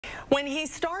When he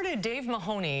started, Dave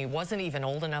Mahoney wasn't even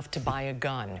old enough to buy a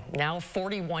gun. Now,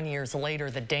 41 years later,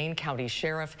 the Dane County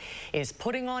Sheriff is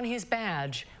putting on his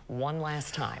badge one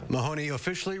last time. Mahoney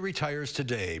officially retires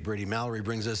today. Brady Mallory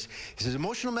brings us his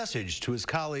emotional message to his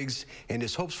colleagues and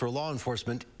his hopes for law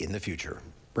enforcement in the future.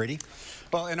 Brady?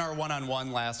 Well, in our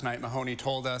one-on-one last night, Mahoney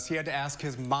told us he had to ask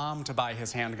his mom to buy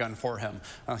his handgun for him.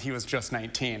 He was just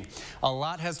 19. A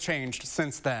lot has changed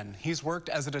since then. He's worked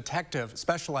as a detective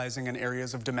specializing in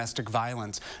areas of domestic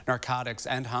violence, narcotics,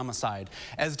 and homicide.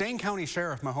 As Dane County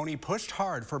Sheriff, Mahoney pushed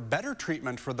hard for better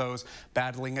treatment for those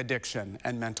battling addiction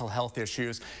and mental health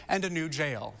issues and a new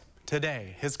jail.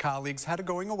 Today, his colleagues had a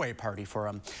going-away party for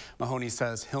him. Mahoney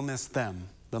says he'll miss them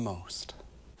the most.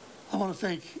 I want to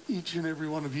thank each and every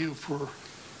one of you for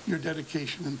your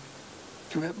dedication and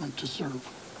commitment to serve.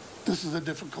 This is a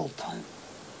difficult time,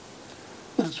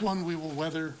 but it's one we will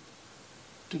weather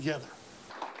together.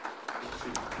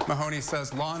 Mahoney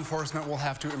says law enforcement will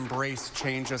have to embrace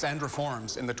changes and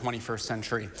reforms in the 21st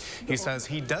century. He says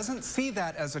he doesn't see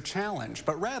that as a challenge,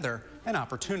 but rather an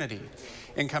opportunity.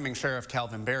 Incoming Sheriff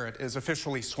Calvin Barrett is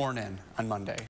officially sworn in on Monday.